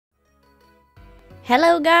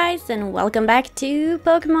Hello guys and welcome back to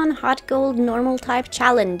Pokemon Hot Gold Normal Type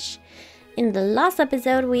Challenge. In the last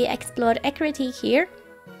episode we explored Ecruteak here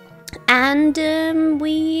and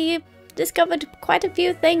we discovered quite a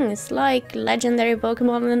few things like legendary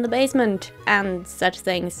Pokemon in the basement and such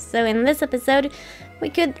things. So in this episode we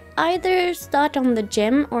could either start on the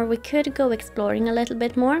gym or we could go exploring a little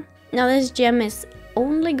bit more. Now this gym is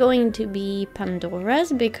only going to be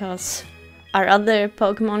Pandora's because our other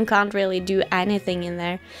Pokemon can't really do anything in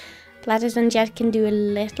there. Platypus and Jet can do a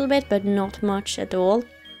little bit, but not much at all.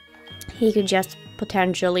 He could just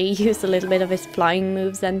potentially use a little bit of his flying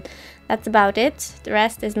moves and that's about it. The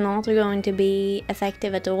rest is not going to be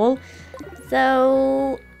effective at all.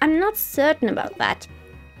 So I'm not certain about that.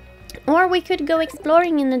 Or we could go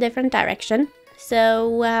exploring in a different direction.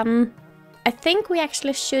 So I think we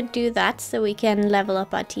actually should do that so we can level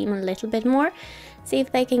up our team a little bit more. See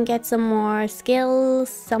if they can get some more skills,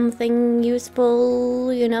 something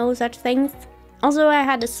useful, you know, such things. Also, I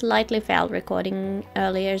had a slightly failed recording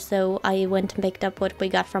earlier, so I went and picked up what we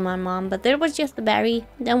got from our mom, but there was just a berry,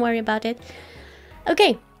 don't worry about it.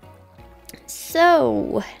 Okay,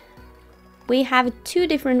 so we have two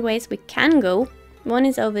different ways we can go. One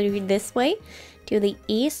is over this way, to the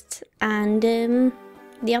east, and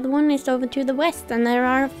the other one is over to the west, and there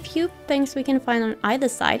are a few things we can find on either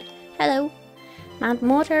side. Hello. Mount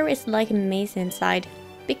Mortar is like a maze inside.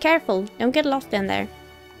 Be careful, don't get lost in there.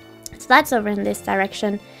 So that's over in this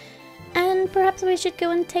direction. And perhaps we should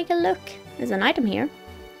go and take a look. There's an item here.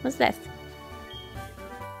 What's this?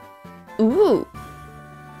 Ooh!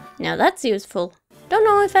 Now that's useful. Don't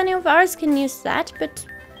know if any of ours can use that, but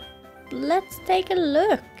let's take a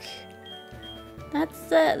look.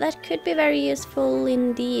 That could be very useful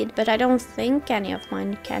indeed, but I don't think any of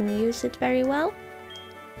mine can use it very well.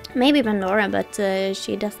 Maybe Pandora, but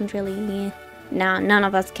she doesn't really... No, none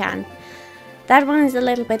of us can. That one is a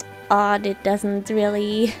little bit odd. It doesn't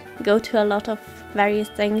really go to a lot of various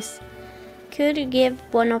things. Could give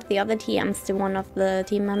one of the other TMs to one of the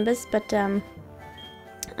team members, but I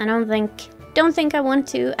don't think I want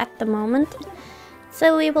to at the moment.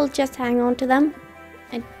 So we will just hang on to them.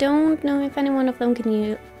 I don't know if any one of them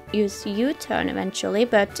can use U-turn eventually,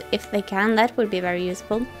 but if they can, that would be very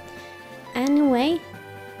useful. Anyway...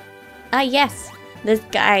 Ah, yes, this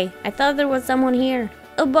guy. I thought there was someone here.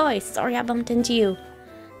 Oh boy, sorry I bumped into you.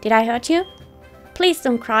 Did I hurt you? Please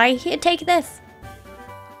don't cry. Here, take this.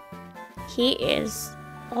 He is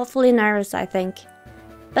awfully nervous, I think.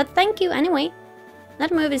 But thank you anyway.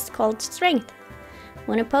 That move is called Strength.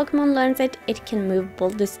 When a Pokemon learns it, it can move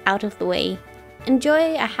boulders out of the way.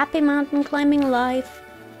 Enjoy a happy mountain climbing life.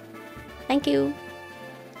 Thank you.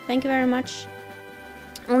 Thank you very much.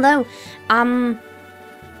 Although,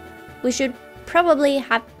 we should probably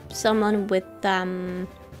have someone with, no,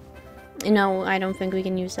 I don't think we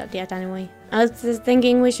can use that yet anyway. I was just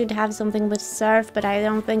thinking we should have something with Surf, but I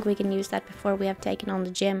don't think we can use that before we have taken on the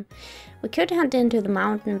gym. We could hunt into the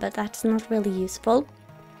mountain, but that's not really useful.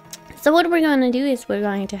 So what we're going to do is we're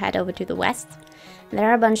going to head over to the west. There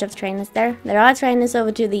are a bunch of trainers there. There are trainers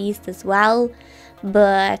over to the east as well,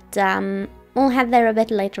 but we'll head there a bit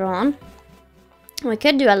later on. We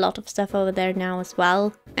could do a lot of stuff over there now as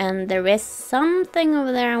well, and there is something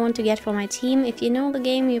over there I want to get for my team. If you know the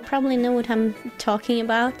game, you probably know what I'm talking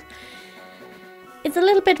about. It's a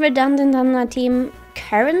little bit redundant on my team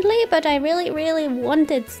currently, but I really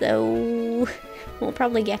want it, so we'll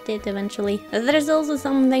probably get it eventually. There's also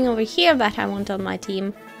something over here that I want on my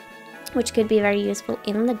team, which could be very useful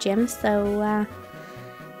in the gym, so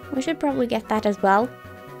we should probably get that as well.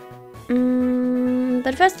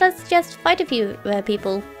 But first let's just fight a few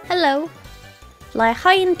people. Hello! Fly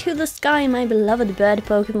high into the sky, my beloved bird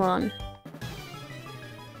Pokemon.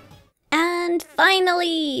 And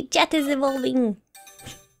finally! Jet is evolving!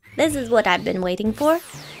 This is what I've been waiting for.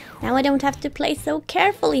 Now I don't have to play so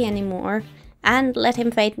carefully anymore. And let him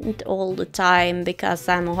faint all the time because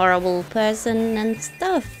I'm a horrible person and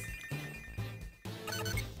stuff.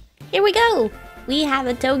 Here we go! We have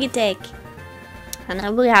a Togetic. And I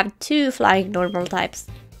will have two flying normal types.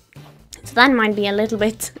 So that might be a little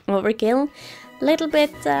bit overkill. A little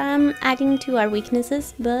bit adding to our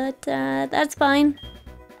weaknesses, but that's fine.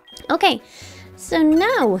 Okay, so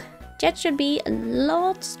now Jet should be a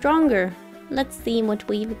lot stronger. Let's see what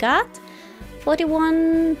we've got.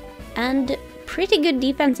 41 and pretty good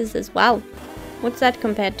defenses as well. What's that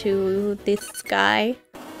compared to this guy?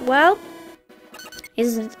 Well,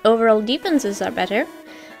 his overall defenses are better.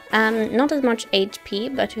 Not as much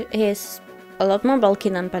HP, but he's a lot more bulky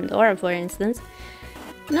than Pandora, for instance.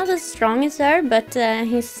 Not as strong as her, but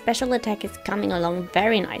his special attack is coming along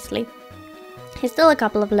very nicely. He's still a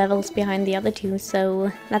couple of levels behind the other two,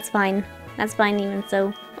 so that's fine. That's fine even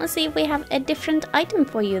so. Let's see if we have a different item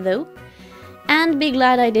for you though. And be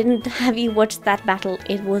glad I didn't have you watch that battle.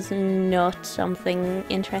 It was not something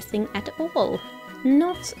interesting at all.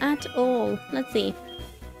 Not at all. Let's see.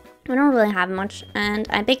 We don't really have much, and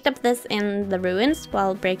I picked up this in the ruins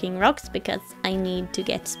while breaking rocks because I need to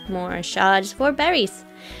get more shards for berries.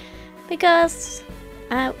 Because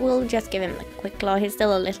we'll just give him a quick claw. He's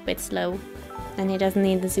still a little bit slow, and he doesn't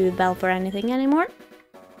need the soothe bell for anything anymore.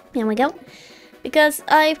 Here we go. Because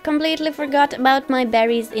I've completely forgot about my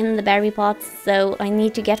berries in the berry pots, so I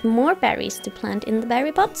need to get more berries to plant in the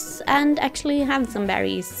berry pots and actually have some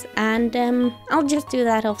berries. And I'll just do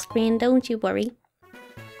that off screen, don't you worry.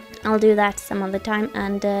 I'll do that some other time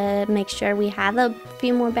and make sure we have a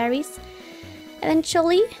few more berries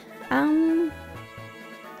eventually. You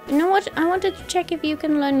know what? I wanted to check if you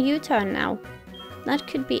can learn U-turn now. That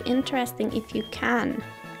could be interesting if you can.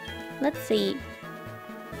 Let's see.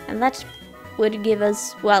 And that would give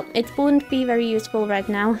us, well, it wouldn't be very useful right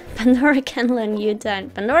now. Pandora can learn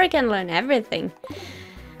U-turn. Pandora can learn everything.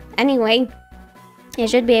 Anyway, it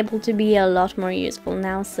should be able to be a lot more useful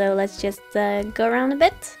now. So let's just go around a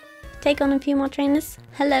bit. Take on a few more trainers.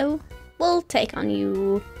 Hello. We'll take on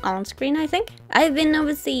you on screen, I think. I've been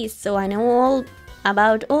overseas, so I know all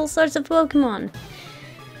about all sorts of Pokemon.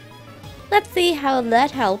 Let's see how that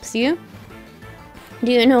helps you.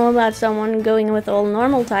 Do you know about someone going with all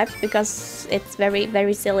normal types? Because it's very,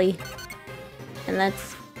 very silly. And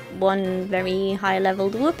that's one very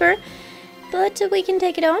high-leveled Whooper. But we can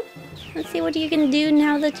take it on. Let's see what you can do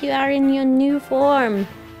now that you are in your new form.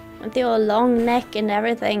 With your long neck and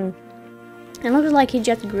everything. It looks like he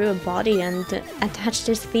just grew a body and attached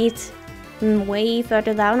his feet way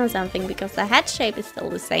further down or something, because the head shape is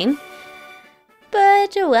still the same.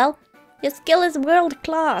 But, well, your skill is world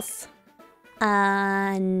class.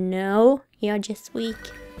 No, you're just weak.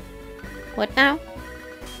 What now?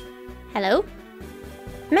 Hello?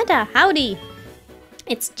 Meta, howdy!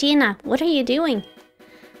 It's Gina, what are you doing?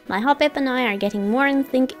 My Hoppip and I are getting more in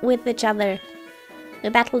sync with each other. We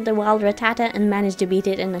battled the wild Rattata and managed to beat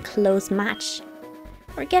it in a close match.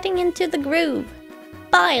 We're getting into the groove.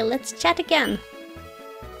 Bye, let's chat again.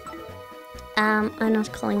 I'm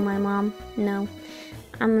not calling my mom. No,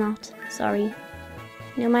 I'm not. Sorry.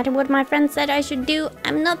 No matter what my friend said I should do,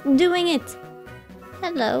 I'm not doing it.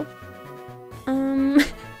 Hello.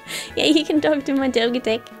 Yeah, you can talk to my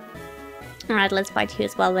Ecruteak. Alright, let's fight you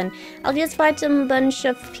as well then. I'll just fight some bunch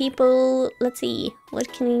of people. Let's see.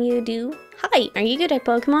 What can you do? Hi, are you good at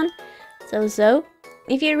Pokemon? So?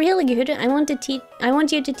 If you're really good, I want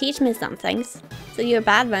you to teach me some things. So you're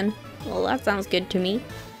bad then? Well, that sounds good to me.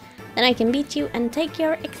 Then I can beat you and take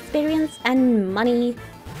your experience and money.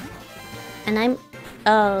 And I'm...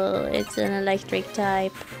 Oh, it's an electric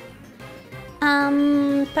type.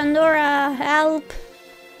 Pandora, help!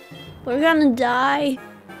 We're gonna die.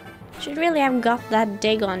 Should really have got that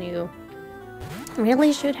dig on you.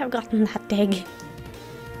 Really should have gotten that dig.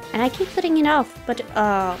 And I keep putting it off, but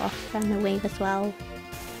oh, and the wave as well.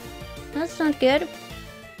 That's not good.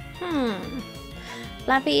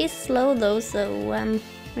 Flappy is slow though, so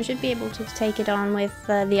we should be able to take it on with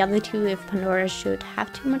the other two if Pandora should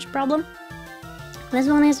have too much problem. This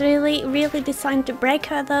one is really, really designed to break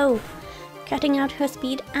her though, cutting out her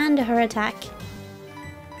speed and her attack.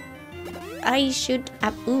 I should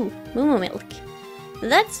have... Ooh, Moo Milk.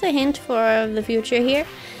 That's a hint for the future here.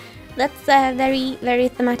 That's very, very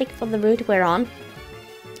thematic for the route we're on.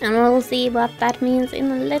 And we'll see what that means in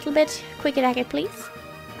a little bit. Quick attacker, please.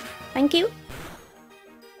 Thank you.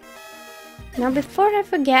 Now, before I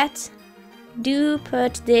forget, do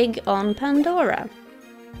put dig on Pandora.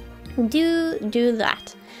 Do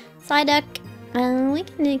that. Psyduck, we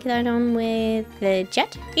can dig that on with the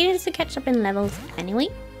Jet. He needs to catch up in levels anyway.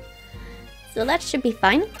 So that should be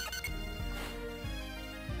fine.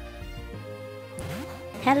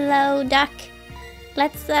 Hello, duck.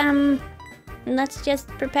 Let's just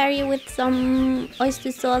prepare you with some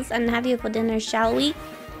oyster sauce and have you for dinner, shall we?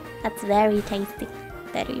 That's very tasty.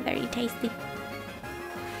 Very, very tasty.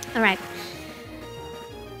 Alright.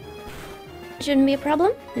 Shouldn't be a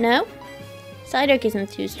problem? No? Psyduck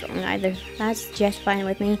isn't too strong either. That's just fine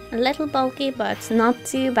with me. A little bulky, but not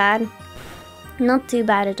too bad. Not too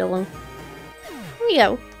bad at all. Here we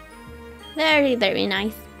go. Very, very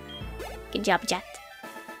nice. Good job, Jet.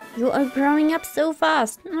 You are growing up so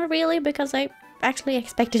fast. Not really, because I actually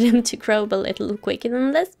expected him to grow a little quicker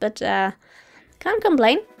than this, but can't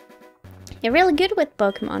complain. You're really good with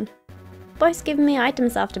Pokemon. Boys give me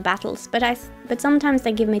items after battles, but sometimes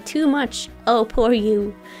they give me too much. Oh, poor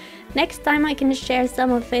you. Next time I can share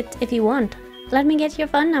some of it if you want. let me get your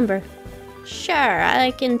phone number. Sure,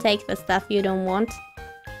 I can take the stuff you don't want.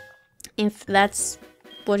 If that's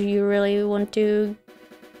what you really want to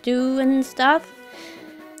do and stuff.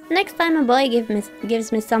 Next time a boy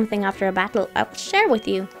gives me something after a battle, I'll share with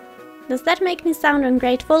you. Does that make me sound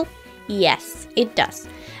ungrateful? Yes, it does.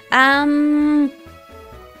 But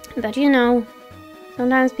you know,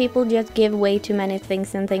 sometimes people just give way too many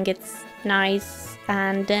things and think it's nice,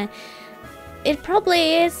 and it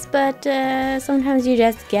probably is, but sometimes you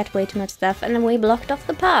just get way too much stuff and we blocked off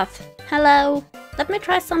the path. Hello, let me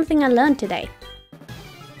try something I learned today.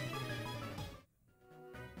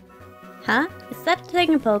 Huh? Is that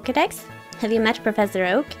thing a Pokédex? Have you met Professor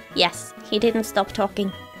Oak? Yes, he didn't stop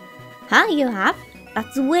talking. Huh, you have?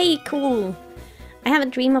 That's way cool. I have a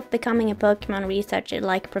dream of becoming a Pokémon researcher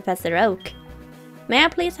like Professor Oak. May I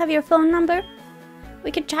please have your phone number?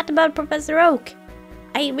 We could chat about Professor Oak.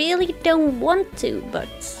 I really don't want to,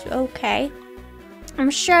 but okay.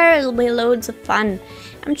 I'm sure it'll be loads of fun.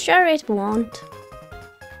 I'm sure it won't.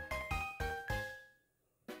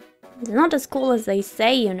 It's not as cool as they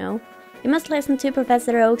say, you know. You must listen to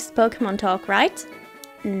Professor Oak's Pokémon talk, right?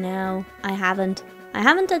 No, I haven't. I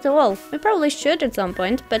haven't at all. We probably should at some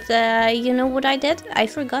point, but you know what I did? I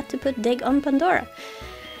forgot to put Dig on Pandora.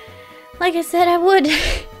 Like I said I would.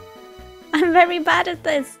 I'm very bad at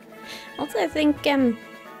this. Also, I think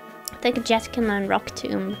Jet can learn Rock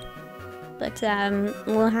Tomb. But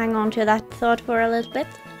we'll hang on to that thought for a little bit.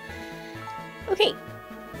 Okay.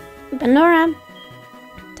 Pandora.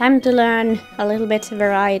 Time to learn a little bit of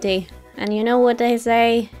variety. And you know what they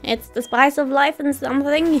say? It's the spice of life and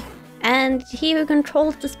something. And he who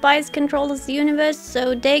controls the spice controls the universe,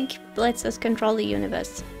 so Dig lets us control the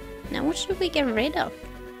universe. Now what should we get rid of?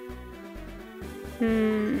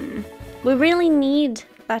 We really need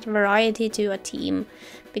that variety to a team,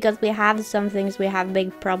 because we have some things we have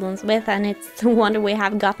big problems with, and it's the wonder we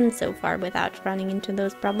have gotten so far without running into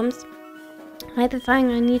those problems. I have a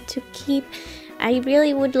feeling I need to keep... I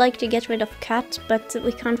really would like to get rid of Cat, but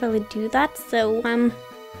we can't really do that, so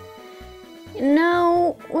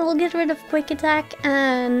no, we'll get rid of Quick Attack,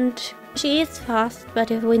 and she is fast,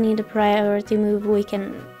 but if we need a priority move, we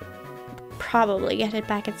can probably get it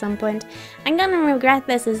back at some point. I'm gonna regret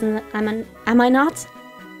this, am I not?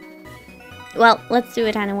 Well, let's do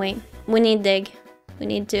it anyway. We need Dig. We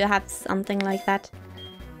need to have something like that.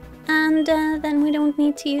 And then we don't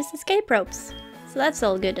need to use escape ropes. So that's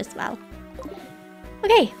all good as well.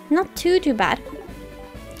 Okay, not too bad.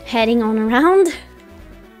 Heading on around.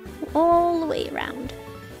 All the way around.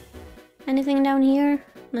 Anything down here?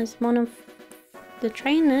 There's one of the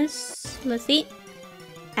trainers. Let's see.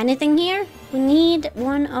 Anything here? We need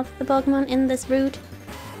one of the Pokemon in this route.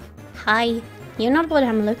 Hi. You're not what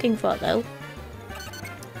I'm looking for though.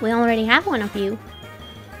 We already have one of you.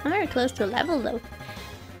 I'm very close to a level though.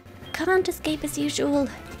 Can't escape as usual.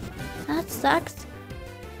 That sucks.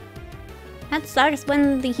 That sucks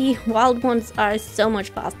when the wild ones are so much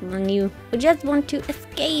faster than you. We just want to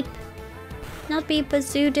escape. Not be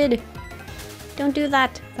pursued. Don't do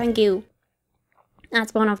that. Thank you.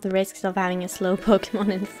 That's one of the risks of having a slow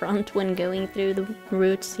Pokemon in front when going through the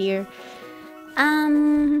routes here.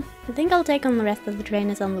 I think I'll take on the rest of the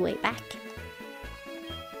trainers on the way back.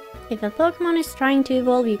 If a Pokemon is trying to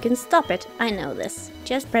evolve, you can stop it. I know this.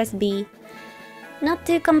 Just press B. Not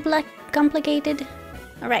too complicated.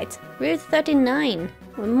 Alright, Route 39.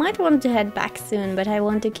 We might want to head back soon, but I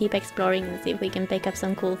want to keep exploring and see if we can pick up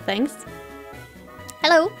some cool things.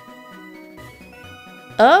 Hello!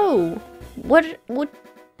 Oh!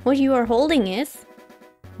 What you are holding is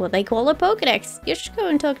what they call a Pokédex. You should go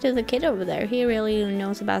and talk to the kid over there. He really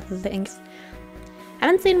knows about the things.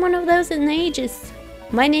 Haven't seen one of those in ages.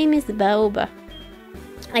 My name is Boba.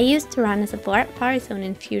 I used to run as a Farazone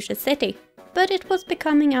in Fuchsia City, but it was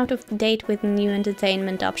becoming out of date with new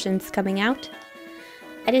entertainment options coming out.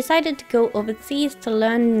 I decided to go overseas to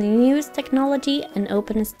learn the newest technology and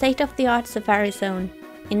open a state-of-the-art safari zone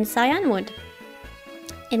in Cyanwood.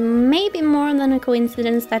 It may be more than a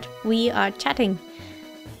coincidence that we are chatting.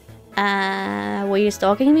 Were you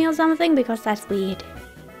stalking me or something? Because that's weird.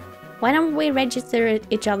 Why don't we register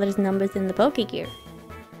each other's numbers in the Pokégear?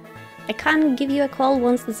 I can't give you a call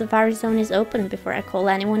once the Safari Zone is open before I call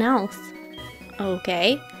anyone else.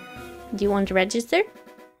 Okay. Do you want to register?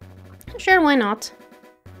 Sure, why not?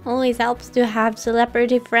 Always helps to have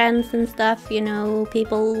celebrity friends and stuff, you know,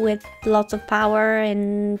 people with lots of power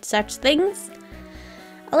and such things.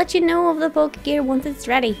 I'll let you know of the Pokégear once it's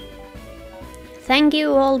ready. Thank you,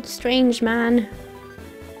 old strange man.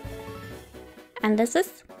 And this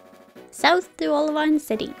is south to Olivine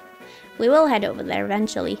City. We will head over there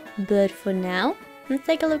eventually, but for now, let's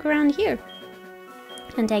take a look around here.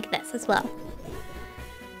 And take this as well.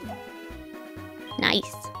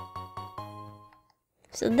 Nice.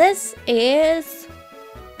 So this is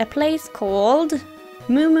a place called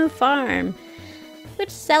Moo Moo Farm, which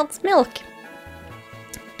sells milk.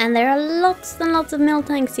 And there are lots and lots of milk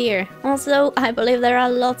tanks here. Also, I believe there are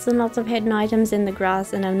lots and lots of hidden items in the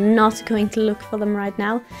grass, and I'm not going to look for them right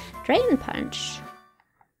now. Drain Punch.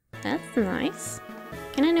 That's nice.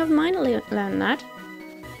 Can I never mind learn that?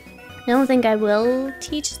 I don't think I will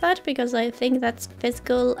teach that, because I think that's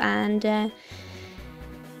physical and...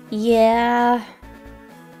 yeah,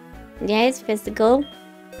 it's physical.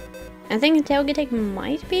 I think Ecruteak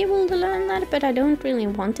might be able to learn that, but I don't really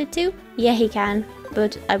want it to. Yeah, he can,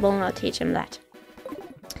 but I will not teach him that.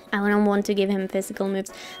 I don't want to give him physical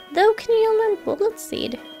moves. Though, can you learn Bullet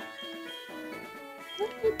Seed?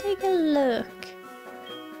 Let me take a look.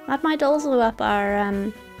 That might also up our...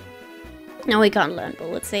 No, we can't learn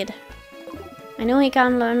Bullet Seed. I know he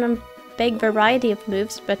can learn a big variety of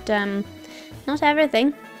moves, but not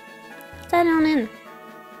everything. Let's head on in.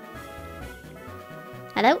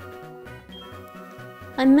 Hello?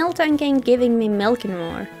 My milk tank ain't giving me milk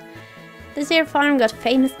anymore. This here farm got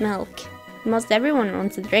famous milk. Most everyone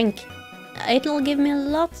wants a drink. It'll give me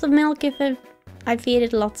lots of milk if I feed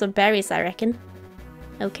it lots of berries, I reckon.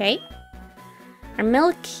 Okay. Our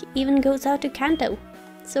milk even goes out to Kanto.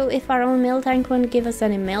 So if our own milk tank won't give us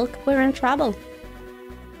any milk, we're in trouble.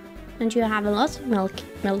 Don't you have a lot of milk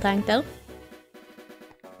tank though?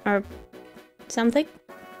 Or something?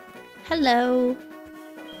 Hello.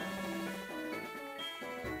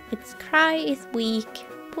 Its cry is weak.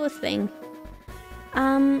 Poor thing.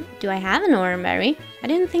 Do I have an orange berry? I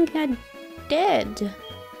didn't think I did.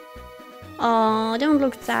 Oh, don't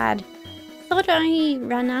look sad. Thought I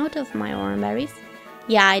ran out of my orange berries.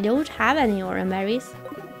 Yeah, I don't have any orange berries.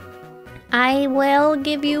 I will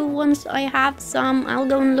give you once I have some. I'll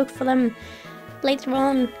go and look for them later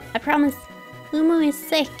on. I promise. Moo Moo is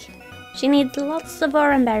sick. She needs lots of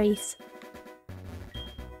orange berries.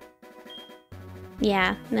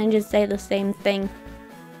 Yeah, and then just say the same thing.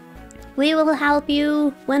 We will help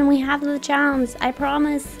you when we have the chance. I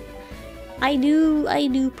promise. I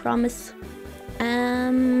do promise.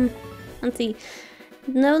 Let's see.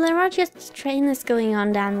 No, there are just trainers going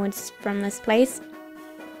on downwards from this place.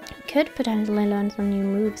 Could potentially learn some new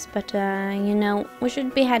moves, but you know, we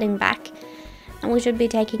should be heading back. And we should be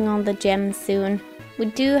taking on the gym soon. We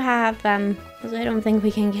do have, I don't think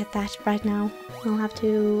we can get that right now. We'll have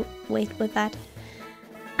to wait with that.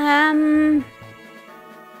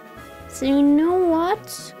 So you know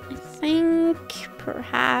what? I think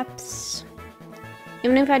perhaps...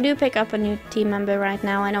 Even if I do pick up a new team member right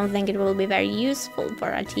now, I don't think it will be very useful for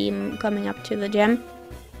a team coming up to the gym.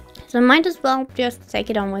 So I might as well just take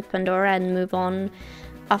it on with Pandora and move on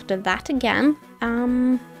after that again.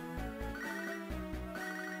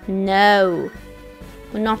 No.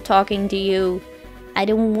 We're not talking to you. I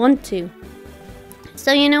don't want to.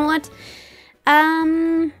 So you know what?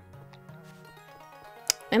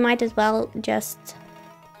 I might as well just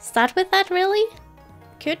start with that, really.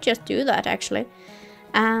 Could just do that, actually.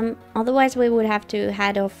 Otherwise we would have to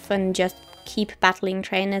head off and just keep battling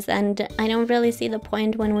trainers, and I don't really see the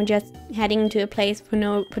point when we're just heading to a place for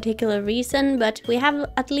no particular reason, but we have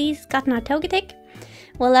at least gotten our Ecruteak.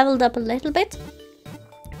 We're leveled up a little bit.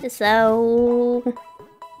 So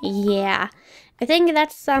yeah, I think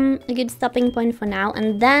that's a good stopping point for now,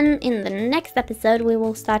 and then in the next episode we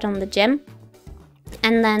will start on the gym.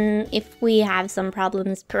 And then if we have some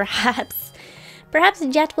problems, perhaps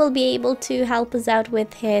Jet will be able to help us out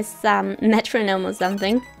with his metronome or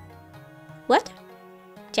something. What?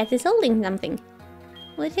 Jet is holding something.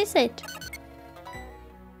 What is it?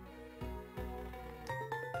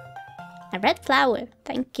 A red flower.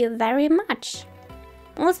 Thank you very much.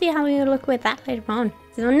 We'll see how we look with that later on.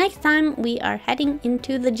 So next time we are heading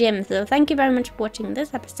into the gym. So thank you very much for watching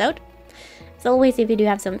this episode. As always, if you do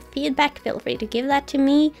have some feedback, feel free to give that to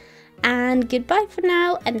me. And goodbye for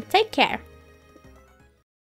now, and take care.